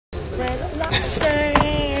Red Lobster.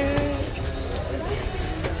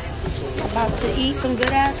 About to eat some good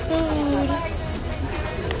ass food.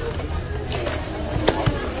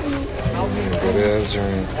 Good ass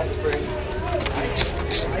drink.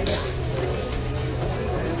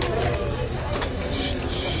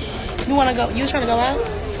 You wanna go? You was trying to go out?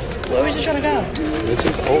 Where was you trying to go? It's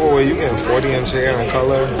just over with. You getting 40-inch hair and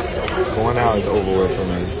color. Going out is over with for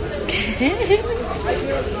me.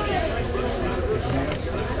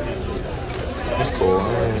 It's cool,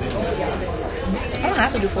 man. I don't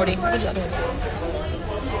have to do 40. What did y'all do? I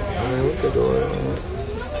mean, we could do it, man.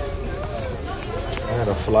 I had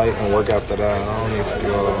a flight and work after that. I don't need to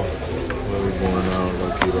go really going out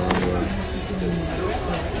like you don't do.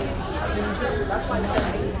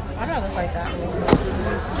 I'd rather fight that.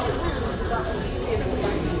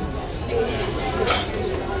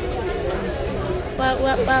 What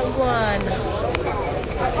one?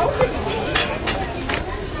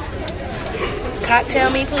 Cocktail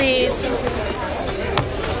me, please.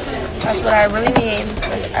 That's what I really need.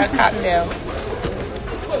 A cocktail.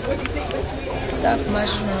 Stuffed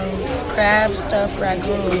mushrooms, crab stuffed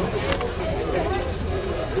ragu.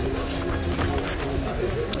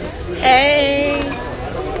 Hey,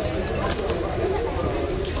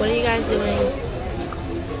 what are you guys doing?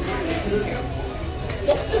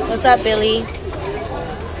 What's up, Billy?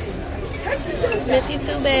 Miss you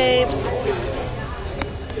too, babes.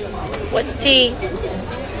 What's tea?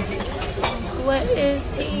 What is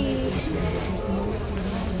tea?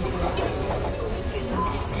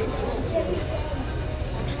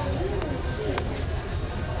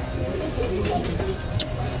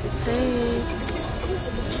 Hey.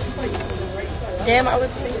 Damn, I would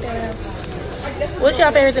think that. What's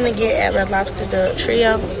your favorite thing to get at Red Lobster? The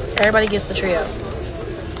trio? Everybody gets the trio.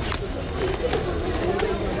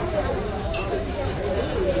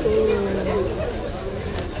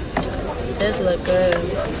 This look good.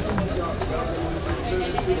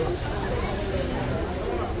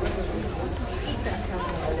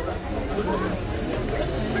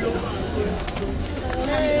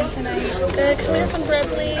 Hey, good. Come here, some bread,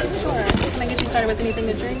 please. Sure. Can I get you started with anything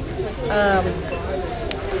to drink?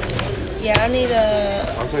 Yeah, I need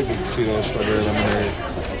a. I'll take the Tito's strawberry lemonade.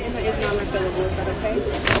 It is non-refillable. Is that okay?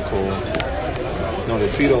 It's cool. No, the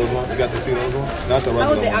Tito's one. You got the Tito's one? Not the regular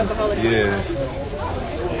Oh, the one. alcoholic one. Yeah.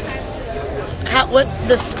 What's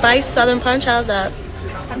the spice Southern Punch? How's that?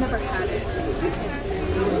 I've never had it.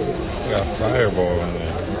 We got Fireball in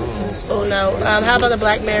there. Oh no. How about the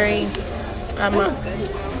blackberry? That one's good.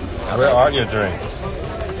 Where are your drinks?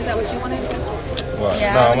 Is that what you wanted? What?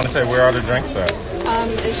 Yeah. No, I want to say, where are the drinks at?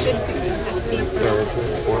 It should be Third,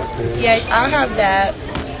 fourth page. Yeah, I'll have that.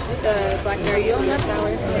 the blackberry. You don't have sour.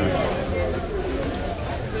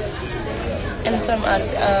 And some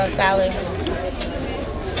salad.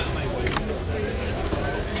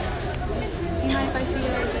 Do you mind if I see you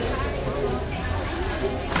like this?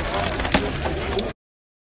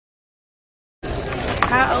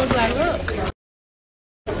 How old do I look?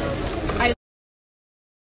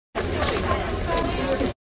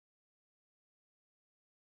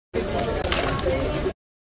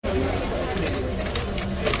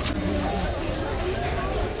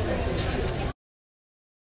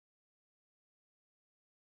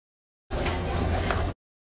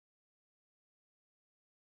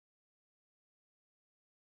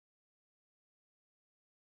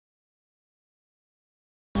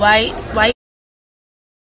 White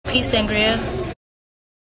peach sangria.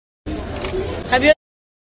 Have you had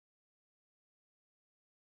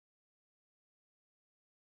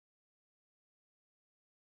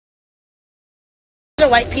a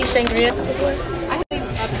white peach sangria before? I think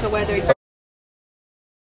up to whether.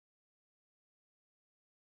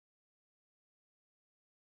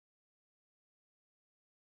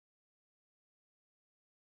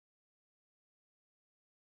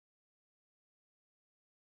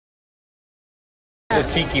 The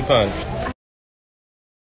tiki punch.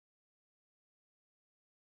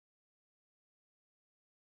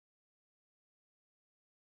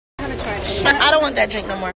 I don't want that drink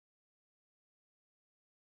no more.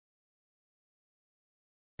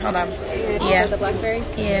 Hold on. Yeah. The blackberry.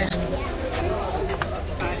 Yeah.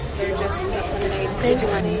 They're just lemonade.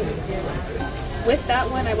 Thanks. Lemonade. With that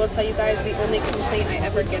one, I will tell you guys the only complaint I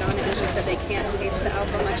ever get on it is just that they can't taste the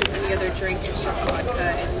alcohol much as any other drink. It's just vodka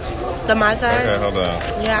and juice. The Mai Tai? Okay, hold on.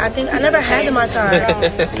 Yeah, I think I never had the Mai Tai.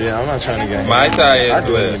 Yeah, I'm not trying to get Mai Tai is I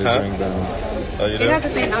do lit, need a huh? drink though. Oh, you It do? has the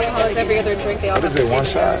same alcohol as every other drink. They all What have is the it, same one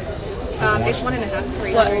shot? It's 1.5 for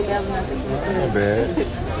each What? drink. Not bad.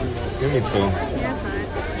 Give me two. Yeah, it's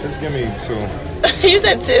not. Just give me two. You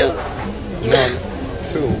said two? No,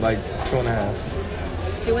 two, like 2.5.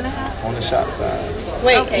 2.5? On the shot side.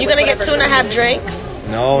 Wait, Okay, you gonna get whatever 2.5 drinks?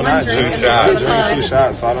 No, not drink drink. and I shots. drink 2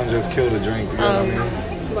 shots, so I don't just kill the drink. You know what I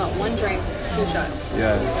mean? Well, 1 drink, 2 shots.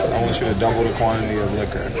 Yes. I want you to double the quantity of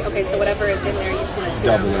liquor. Okay, so whatever is in there, you just want to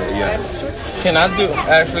Double it, yes. Can I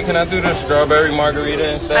do the strawberry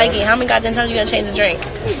margarita instead? Ike, how many goddamn times you gonna change the drink?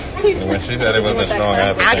 When she said it wasn't strong, I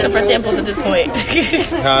have to Asking for samples at this point.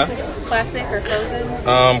 Huh? Classic or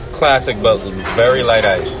frozen? Classic, but very light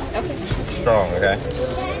ice. Okay. Strong, okay?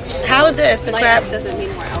 How is this? The Light crab? ice doesn't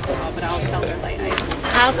mean more alcohol, but I'll tell her light ice.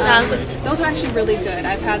 How's it? Those are actually really good.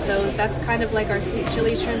 I've had those. That's kind of like our sweet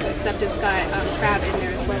chili shrimp, except it's got crab in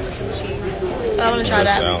there as well with some cheese. I want to try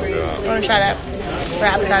that. Sounds good. I want to try that for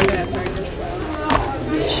appetizer. As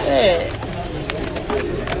well. Shit.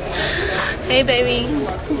 Hey, baby.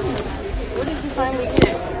 What did you finally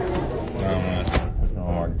get?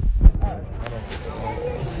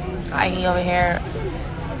 Ike over here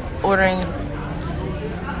ordering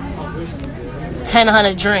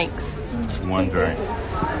 1,000 drinks. One drink.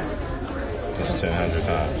 It's 1,000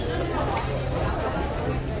 times.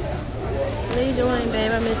 What are you doing,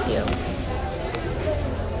 babe? I miss you.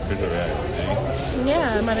 Good of that,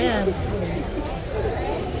 Yeah, my man.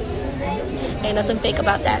 Ain't nothing fake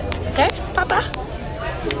about that. Okay, Papa?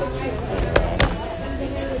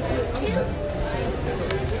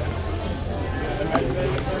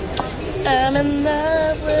 I'm in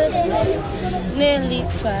love with you, nearly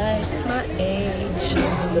twice my age.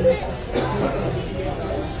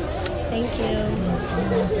 Thank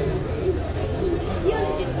you.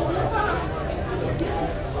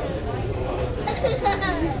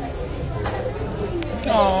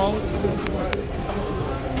 Aww.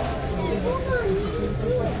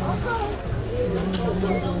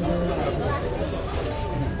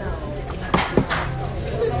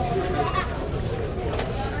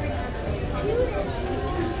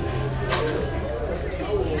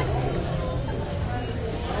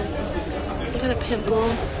 Look at a pimple.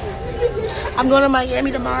 I'm going to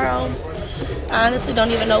Miami tomorrow. I honestly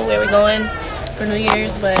don't even know where we're going for New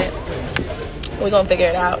Year's, but we're going to figure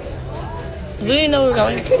it out. We didn't know we were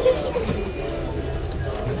going.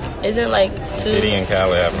 Isn't like Diddy and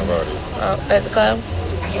Khaled having a party. at the club?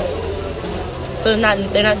 So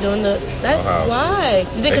they're not doing the. That's house. why. You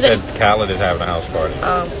think They 'cause said Khaled is having a house party.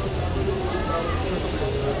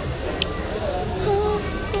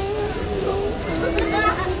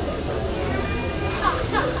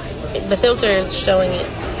 the filter is showing it.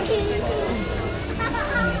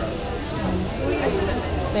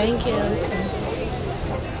 Thank you.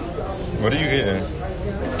 What are you getting?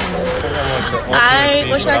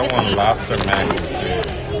 What should I get to eat? Lobster mac and cheese.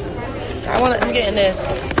 I'm getting this.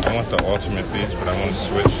 I want the ultimate feast, but I want to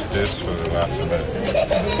switch this for the lobster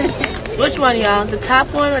mac. Which one, y'all? The top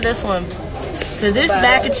one or this one? Because this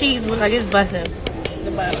mac and cheese looks like it's busting.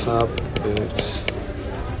 Top, bitch.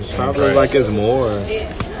 The top looks like it's more.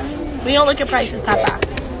 We don't look at prices, Papa.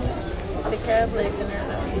 The crab legs in there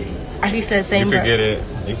though. He said same. You could get it.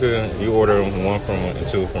 You order one from and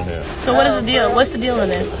 2 from here. So what is the deal? What's the deal in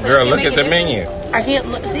this? Girl, look at the menu. I can't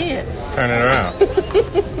see it. Turn it around.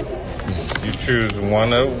 You choose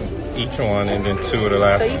one of each one and then 2 of the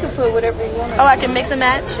last So you one. can put whatever you want. Oh, I can mix and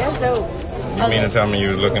match? That's dope. You mean to tell me you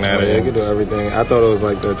was looking at Yeah, you it? can do everything. I thought it was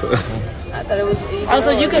like that too. I thought it was either Oh, so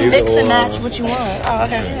you can Either mix and or. match what you want. Oh,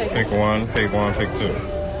 okay. Pick one, pick 2.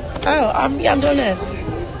 Oh, I'm doing this.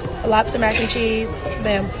 A lobster mac and cheese.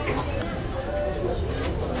 Bam.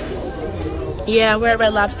 Yeah, we're at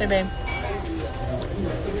Red Lobster, babe.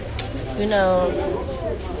 You know,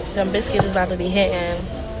 them biscuits is about to be hitting.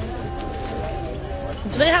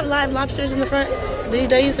 Do they have live lobsters in the front?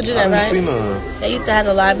 They used to do I that, haven't right? seen none. They used to have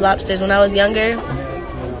the live lobsters. When I was younger,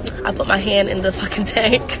 I put my hand in the fucking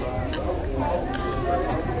tank.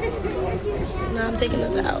 Now I'm taking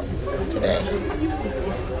this out today.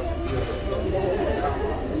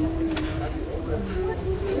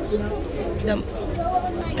 The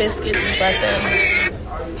biscuits is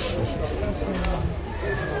busting.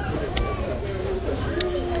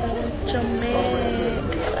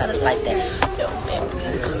 Jamaica. I don't like that.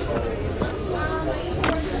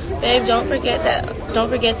 Babe, don't forget that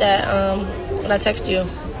when I text you.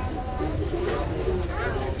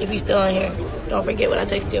 If you're still on here, don't forget when I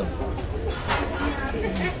text you.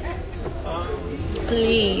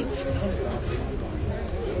 Please.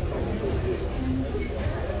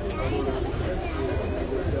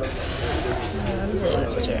 I'm taking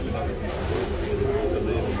this picture.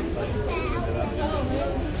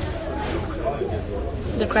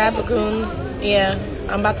 The crab lagoon, yeah.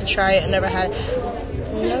 I'm about to try it. I never had it.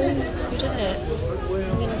 No, you didn't.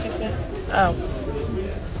 You didn't text me. Oh.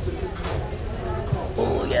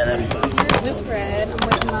 Oh, yeah. Bread. I'm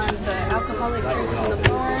waiting non-alcoholic drinks from the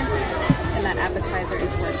bar, and that appetizer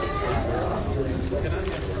is worth it as well.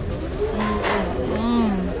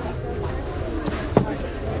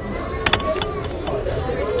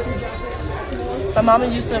 My mom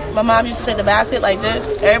used to take the basket like this.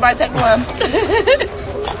 Everybody take one.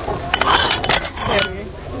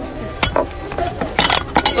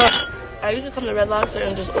 Look, I used to come to Red Lobster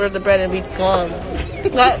and just order the bread and be gone.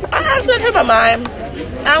 But I actually changed my mind.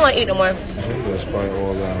 I don't want to eat no more. Despite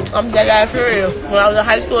all that. I'm dead ass serious. When I was in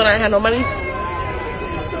high school and I had no money.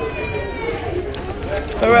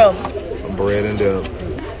 For real. Bread and dip.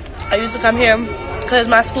 I used to come here because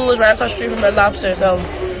my school was right across the street from Red Lobster, so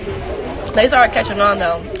they started catching on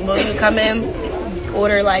though. But we could come in,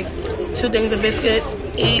 order like 2 things of biscuits,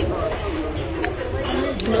 eat.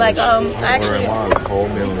 Be like, actually, ordering my whole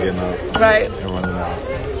meal and getting up. Right. And running out.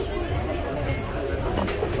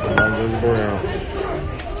 I'm just brown.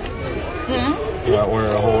 I order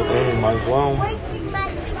the whole thing, might as well.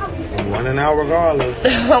 I'm running out regardless.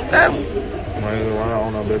 Okay. Might as well run out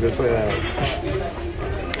on a bigger tab.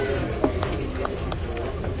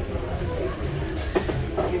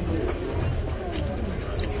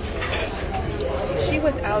 She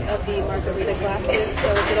was out of the margarita glasses,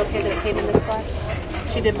 so is it okay that it came in this glass?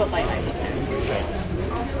 She did put light ice in it.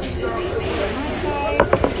 This is the mango Mai Tai.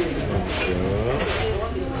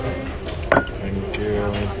 Thank you.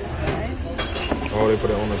 Oh, they put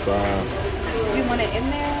it on the side. Did you want it in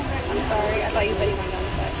there? I'm sorry. I thought you said you wanted it on the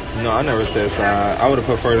side. No, I never said side. I would have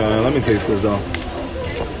preferred it on there. Let me taste this though.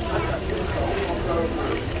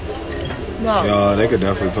 No. Yo, they could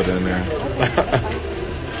definitely put it in there.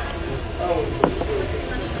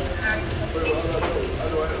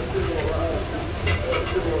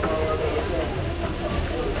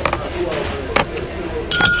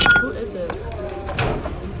 Who is it?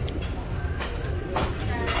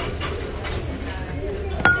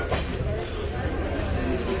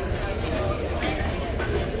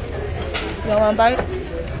 You want a bite?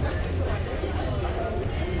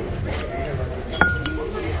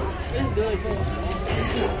 It's good.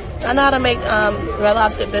 I know how to make Red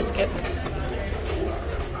Lobster biscuits.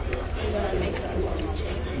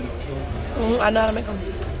 I know how to make them.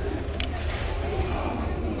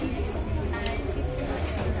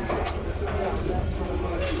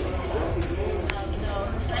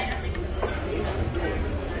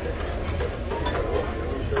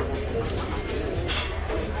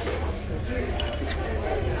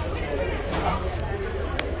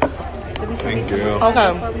 Thank you.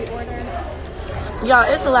 Okay. Before we order. Y'all,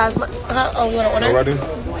 it's the last month. Oh, you want to order? You ready?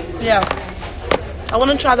 Yeah. I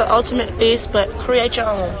want to try the ultimate feast, but create your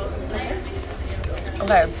own.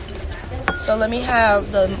 Okay. So let me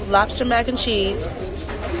have the lobster mac and cheese.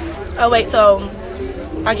 Oh, wait. So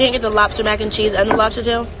I can't get the lobster mac and cheese and the lobster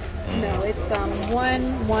tail? No, it's 1,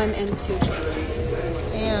 and 2 choices.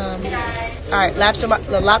 Damn. All right.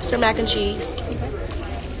 The lobster mac and cheese.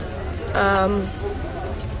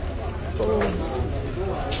 Ooh.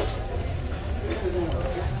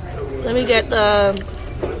 Let me get the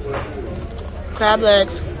crab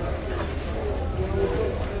legs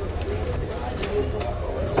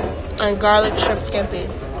and garlic shrimp scampi.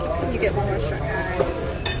 You get 1 more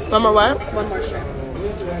shrimp. One more what? 1 more shrimp.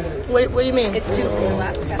 What do you mean? It's 2 from the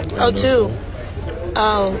last category. Oh, 2.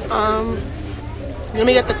 Oh, let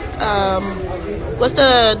me get the what's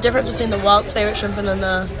the difference between the Walt's favorite shrimp and then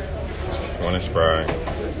the One is fried.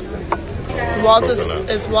 Walt's Coconut.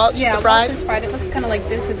 is Walt's Yeah, the fried? Walt's is fried. It looks kind of like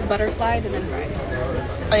this. It's butterflied and then fried.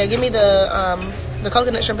 Oh yeah, give me the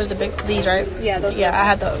coconut shrimp is the big these, right? Yeah, those. Yeah, I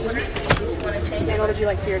had those. And what would you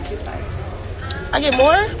like for your 2 sides? I get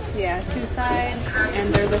more? Yeah, 2 sides,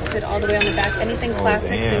 and they're listed all the way on the back. Anything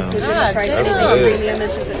classics damn. included in God the price. damn. Anything That's good. premium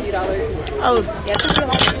is just a few dollars. Oh, Yeah, it's gonna be a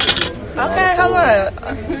lot of food. okay, hold on.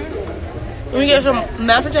 Let me get some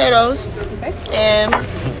mashed potatoes Okay. and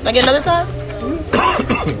I get another side?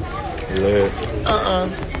 Lit.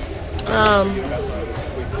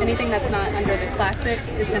 Anything that's not under the classic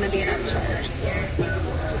is gonna be an upcharge. So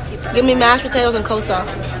just keep that. Give me mashed potatoes and coleslaw.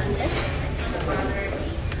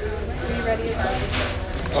 Are you ready?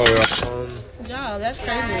 Oh yeah. Yeah, that's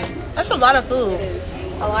crazy. That's a lot of food. It is.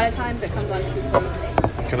 A lot of times it comes on 2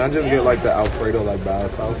 plates. Can I just get like the Alfredo like by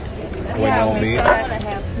itself? With Yeah, no we've meat? got- I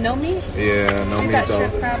have no meat. Yeah, no We've meat got though.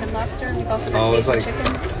 shrimp, crab, and lobster. We've also got Oh, it's bacon like-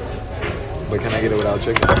 chicken. But can I get it without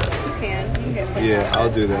chicken? You can get plain Yeah, lobster. I'll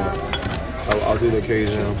do that. I'll do the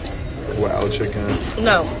Cajun without chicken.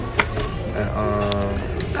 No. And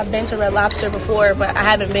I've been to Red Lobster before, but I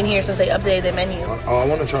haven't been here since they updated their menu. I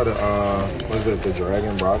want to try the what is it, the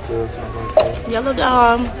dragon broccoli or something like that? Yellow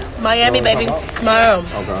Dom, Miami, You know what baby. I'm talking Tomorrow.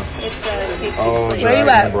 Okay. It's a tasty Oh, flavor. Where you dragon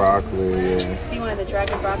at? broccoli. Yeah. So you wanted the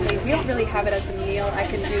dragon broccoli. We don't really have it as a meal. I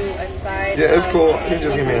can do a side. Yeah, it's cool. You can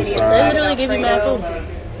just give me a They side. literally give you mad food.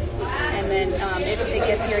 And then if it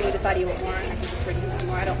gets here and you decide you want more, I can just bring you some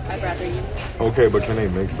more. I'd rather you. Okay, but can they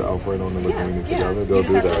mix the Alfredo and the linguine together? They'll You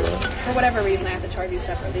do just that, have to- right? For whatever reason, I have to charge you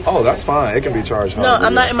separately. Oh, that's fine. It can be charged. No, however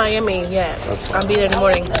I'm you- not in Miami yet. That's fine. I'll be there in the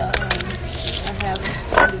morning. I have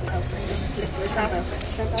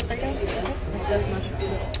Shrimp Alfredo?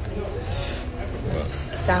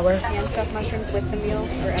 Sour. And stuffed mushrooms with the meal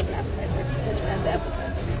or as an appetizer? as the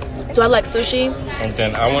appetizer. Do I like sushi? And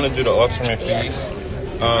then I want to do the ultimate Yeah. feast.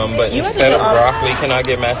 But You have to instead do of all- broccoli, can I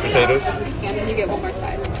get mashed potatoes? And then you get one more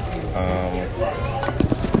side.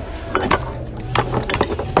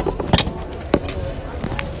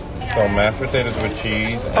 So mashed potatoes with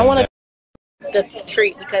cheese. I and want the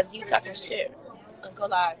treat because you talking shit. Go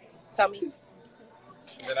live. Tell me.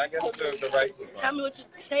 then I guess the rice is Tell me what you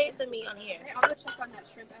say it to me on here. I'll go check on that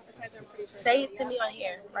shrimp appetizer. I'm pretty sure. Say it to me on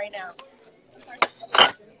here right now.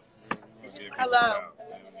 Hello.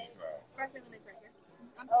 Raspberry lemonade right here.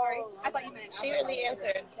 I'm sorry. I thought you meant. She really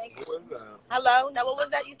answered. What was that? Hello. Now what was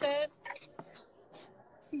that you said?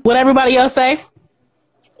 What everybody else say?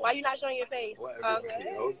 Why you not showing your face? What everybody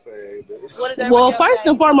else say, bitch. What is everybody Well, else first say?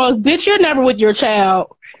 and foremost, bitch, you're never with your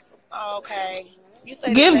child. Oh, okay. You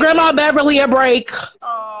say Give Grandma Beverly a break.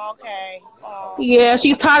 Oh, okay. Oh. Yeah,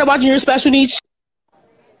 she's tired of watching your special needs.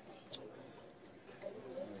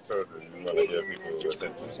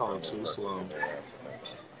 It's on too slow.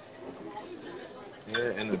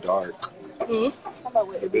 Yeah, in the dark. Hmm?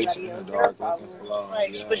 The bitch in the dark looking slow.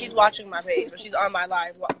 Right, Yeah. but she's watching my page. But she's on my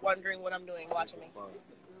live, wondering what I'm doing, watching me.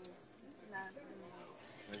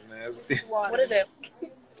 It's nasty. What is it?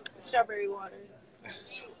 Strawberry water.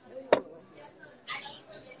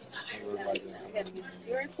 It look like it's-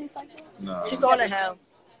 You're in a place like that? No. She's going to hell.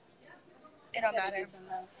 It don't matter.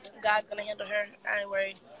 God's gonna handle her. I ain't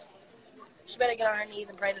worried. She better get on her knees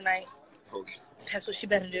and pray tonight. Okay. That's what she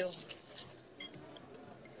better do.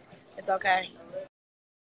 It's okay.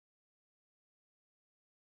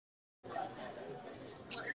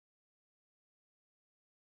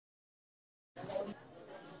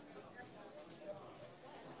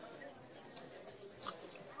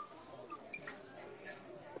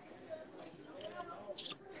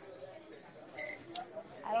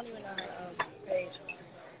 I don't even know her page.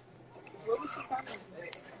 What was she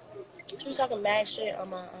talking She was talking mad shit on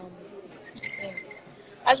my thing.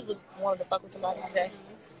 I just was wanting to fuck with somebody today.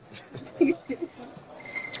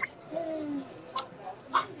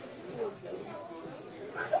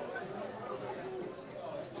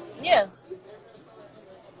 Yeah.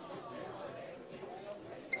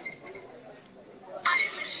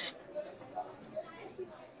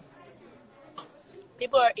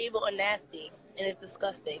 People are evil and nasty, and it's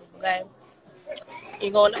disgusting, okay?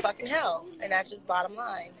 You're going to fucking hell, and that's just bottom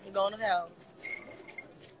line. You're going to hell.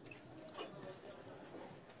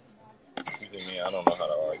 Even me, I don't know how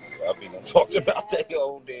to argue. I've been talked about that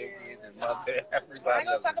old damn kids and my dad. I ain't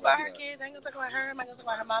gonna talk about her kids. I ain't gonna talk about her. I'm not gonna talk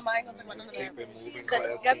about her mama. I ain't gonna talk about none of Keep them. it moving. Because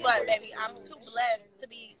classy. guess what, baby? I'm too blessed to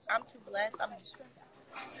be. I'm too blessed.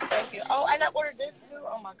 Thank you. Oh, and I ordered this too.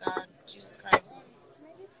 Oh my God, Jesus Christ.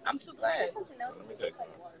 I'm too blessed.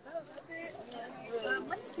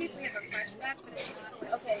 Let's see if we have a fresh batch, but it's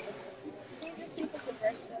not. Okay.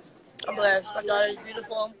 I'm blessed. My daughter is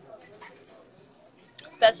beautiful.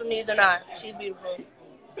 Special needs or not, she's beautiful.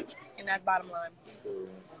 And that's bottom line.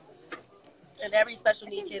 And every special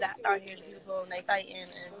need kid out here is beautiful, and they fighting, and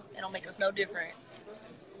it don't make us no different.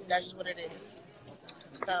 That's just what it is.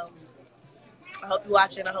 So, I hope you're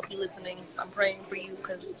watching. I hope you're listening. I'm praying for you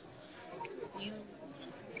because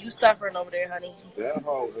you suffering over there, honey. That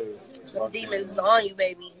hoe is Some fucking demons on you,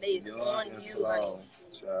 baby. They is young on and you, honey. slow,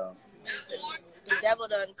 child. The devil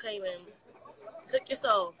done came and took your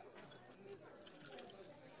soul.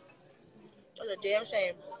 That's a damn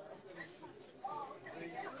shame.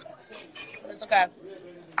 But it's okay.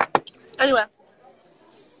 Anyway.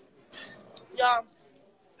 Y'all.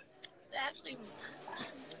 Actually,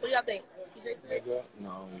 what do y'all think? You tasted it? Nigga?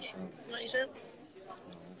 No, you sure? You want to eat shrimp?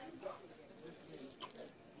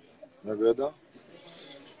 They're good though?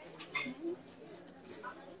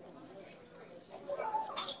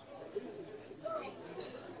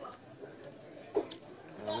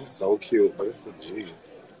 Man, it's so cute, but it's a G.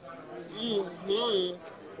 Mm-hmm.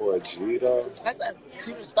 For a G though? That's a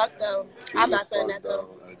cute as fuck, though. Cute I'm not as saying fuck, that, though.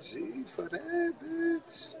 A G for that,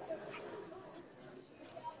 bitch.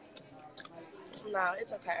 No,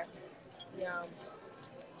 it's okay. Yeah.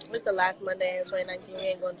 It's the last Monday in 2019. We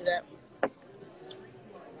ain't gonna do that.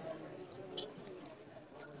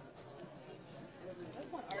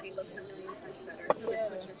 This one already looks a million times better. The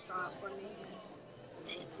switcher straw for me.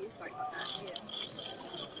 like,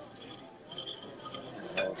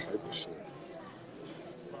 yeah. All type of shit.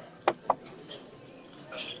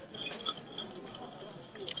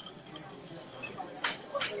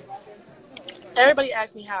 Everybody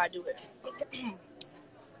asks me how I do it.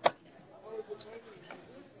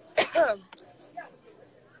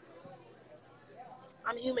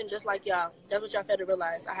 I'm human just like y'all. That's what y'all fail to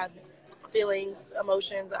realize. I have feelings,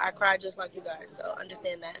 emotions. I cry just like you guys. So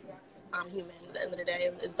understand that I'm human. At the end of the day,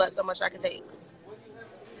 it's but so much I can take.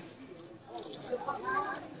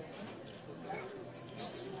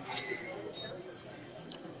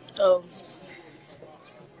 So,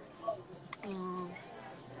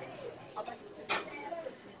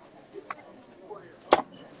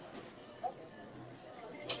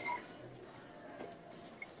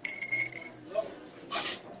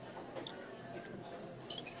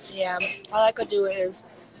 yeah, all I could do is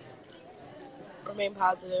remain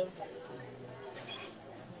positive.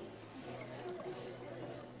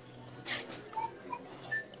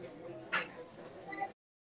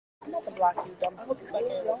 I'm not to block you, dumb. I hope you fucking.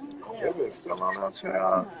 That bitch still on that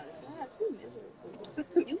channel.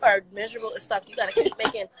 You are miserable as fuck. You gotta keep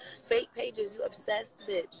making fake pages. You obsessed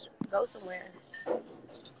bitch. Go somewhere. Let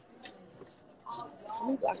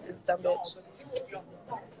me block this dumb bitch.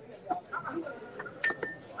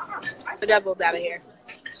 The devil's out of here.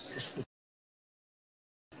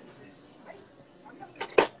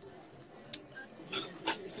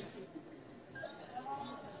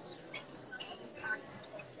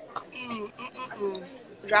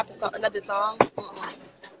 Drop a song, another song.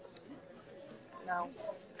 No.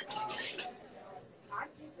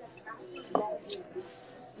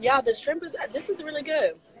 Yeah, the shrimp is. This is really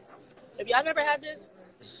good. If y'all never had this,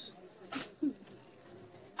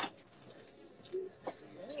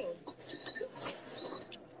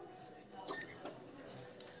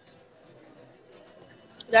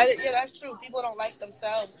 yeah, that's true. People don't like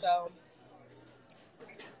themselves, so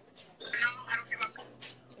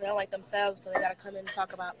they don't like themselves, so they gotta come in and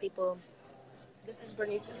talk about people. This is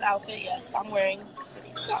Bernice's outfit. Yes, I'm wearing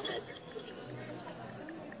Bernice's outfit.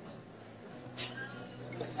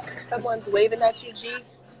 Someone's waving at you, G.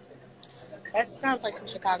 That sounds like some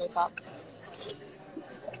Chicago talk.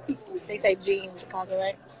 They say G in Chicago,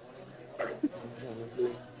 right? Let me see.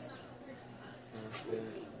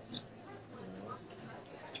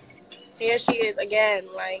 Here she is again.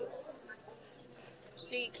 Like,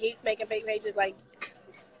 she keeps making fake pages. Like,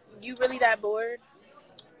 you really that bored?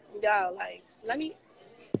 Y'all, like, let me.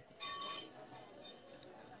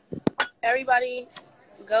 Everybody,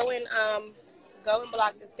 go and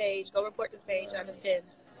block this page. Go report this page on this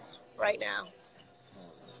pinned right now.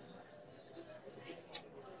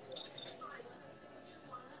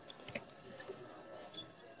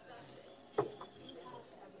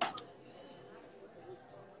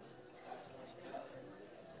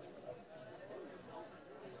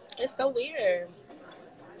 It's so weird.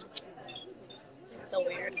 It's so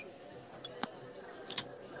weird.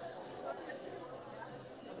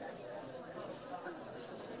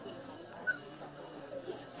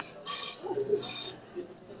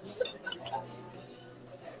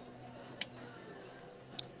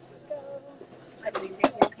 Everything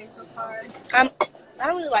tastes okay so far. I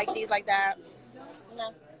don't really like these like that. No.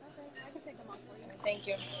 Okay, I can take them off for you. Thank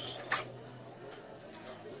you.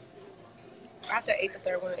 After I ate the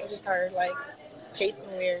third one, it just started like tasting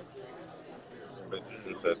weird. Some bitches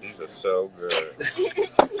just said these are so good.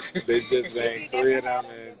 They just made 3 of them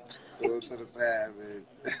and threw it to the side, man.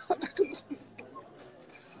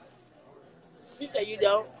 You say you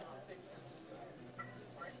don't?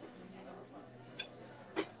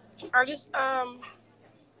 I just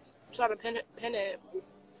try to pin it.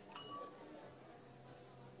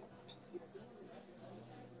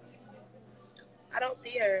 I don't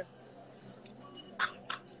see her.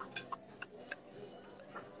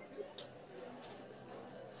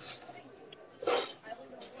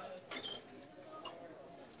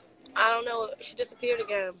 I don't know. She disappeared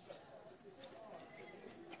again.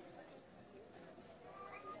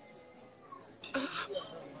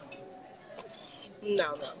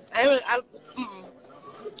 No. I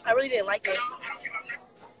really didn't like it.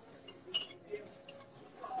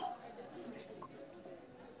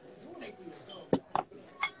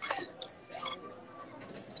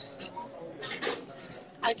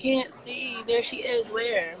 I can't see. There she is.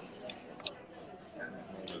 Where?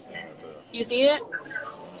 You see it?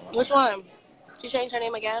 Which one? She changed her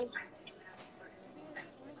name again?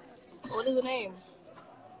 What is the name?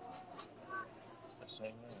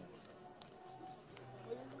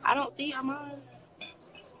 I don't see her mine.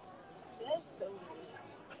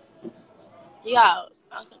 Yeah,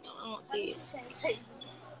 I don't see it.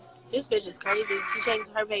 This bitch is crazy. She changed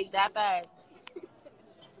her page that fast.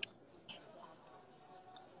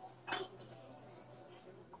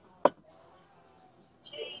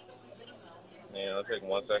 Yeah, it'll take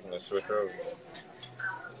 1 second to switch over.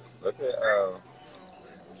 Look at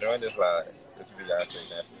join this live. This Beyonce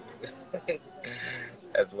nephew.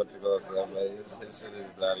 That's what you're gonna say. I'm like, his shit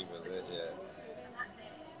is not even lit yet.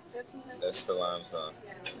 That's Salon's song.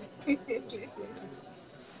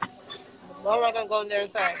 What am I gonna go in there and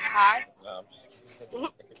say? Hi? No, I'm just kidding.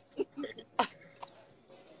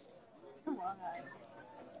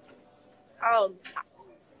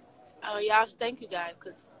 Oh, y'all, thank you guys,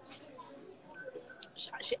 because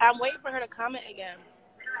I'm waiting for her to comment again.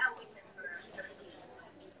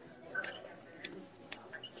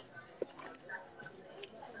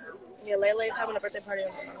 Yeah, Layla's having a birthday party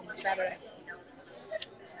on Saturday.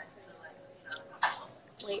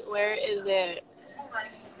 Wait, where is it?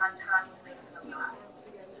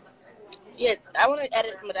 Yeah, I want to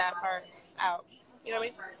edit some of that part out. You know what I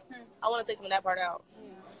mean? I want to take some of that part out.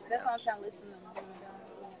 Yeah. That's why I'm trying to listen to them.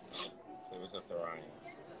 So what's up to Ryan?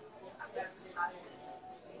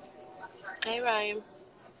 Hey, Ryan.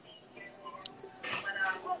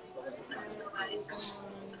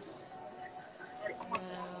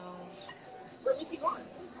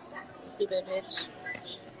 Stupid bitch.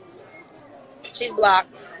 She's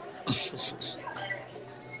blocked.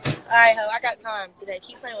 Alright, ho, I got time today.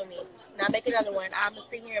 Keep playing with me. Now make another one. I'm gonna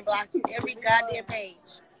sit here and block every goddamn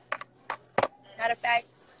page. Matter of fact,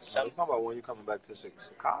 I'm talking about when you coming back to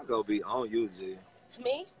Chicago. Be on you, G.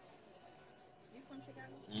 me? You from Chicago?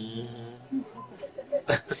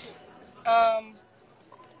 Mm-hmm.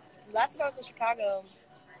 Last time I was in Chicago.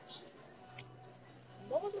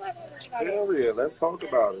 What was the last time I was in Chicago? Hell yeah, let's talk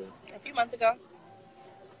about it. A few months ago.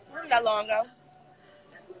 Not that long ago.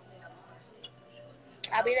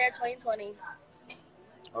 I'll be there in 2020.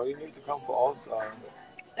 Oh, you need to come for All-Star.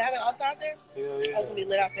 They have an All-Star out there? Hell Oh, it's yeah. gonna be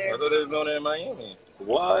lit out there. I thought they was doing it in Miami.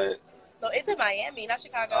 What? No, it's in Miami, not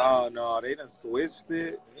Chicago. Oh, no, they done switched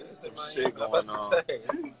it. There's some shit going on.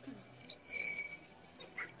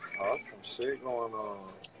 Oh, some shit going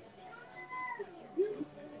on.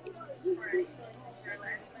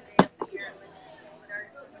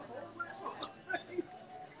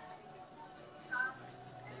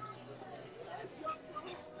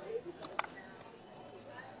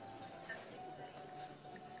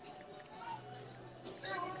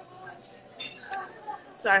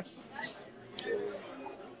 Sorry.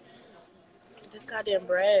 This goddamn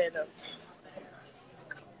bread.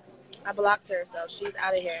 I blocked her, so she's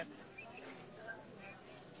out of here.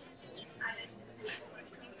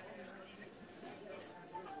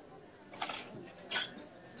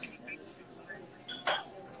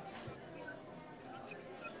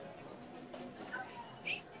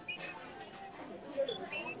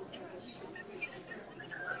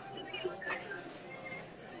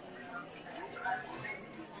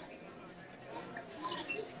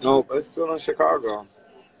 Nope, it's still in Chicago.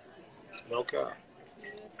 No cap.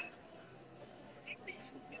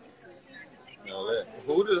 No,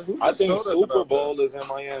 who I think told us Super about Bowl that? is in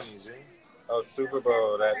Miami, G. Oh, Super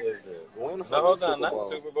Bowl, that is it. When the No, fuck hold is on, Super not Bowl?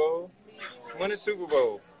 Super Bowl. When is Super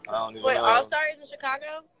Bowl? I don't even Wait, know. All-Star is in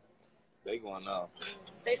Chicago? They going up.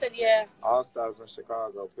 They said yeah. All-Stars in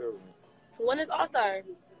Chicago, period. When is All-Star?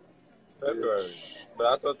 February. But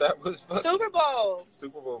I thought that was Super Bowl.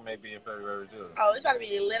 Super Bowl may be in February too. Oh, it's about to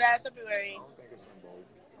be lit ass I February. don't think it's in both.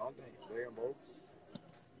 I don't think they in both.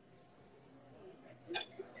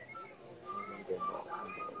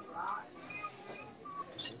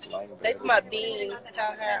 They took my beans.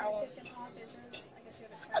 Tell her. Oh,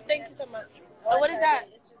 thank you so much. Oh, what is that?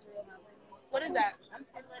 What is that?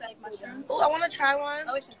 It's like mushrooms. Oh, I want to try one.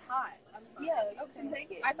 Oh, it's just hot. I'm sorry. Yeah, okay,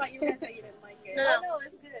 take it. I thought you were gonna say you didn't like it. No. No,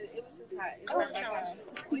 it's good. It was just hot. I want to try one.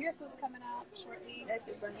 Well, your food's coming out shortly. That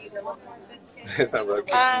shit burn Need you a up. little more biscuit. It's not like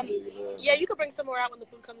Yeah, you could bring some more out when the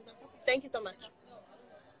food comes up. Thank you so much.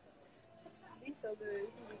 He's so good.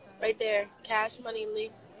 Right there. Cash Money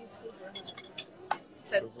Lee.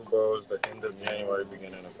 Said Super Bowl is the end of January,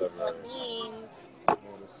 beginning of February. beans.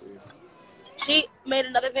 Let's see. She made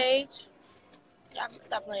another page. Yeah,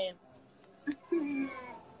 stop playing.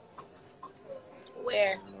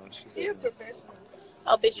 Where? No, she's You're in a there. professional.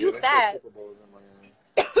 Oh, bitch, you Yeah, they said fast. Super Bowl is in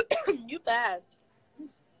Miami. You fast.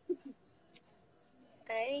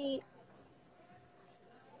 Hey.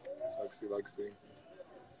 Sexy Lexi.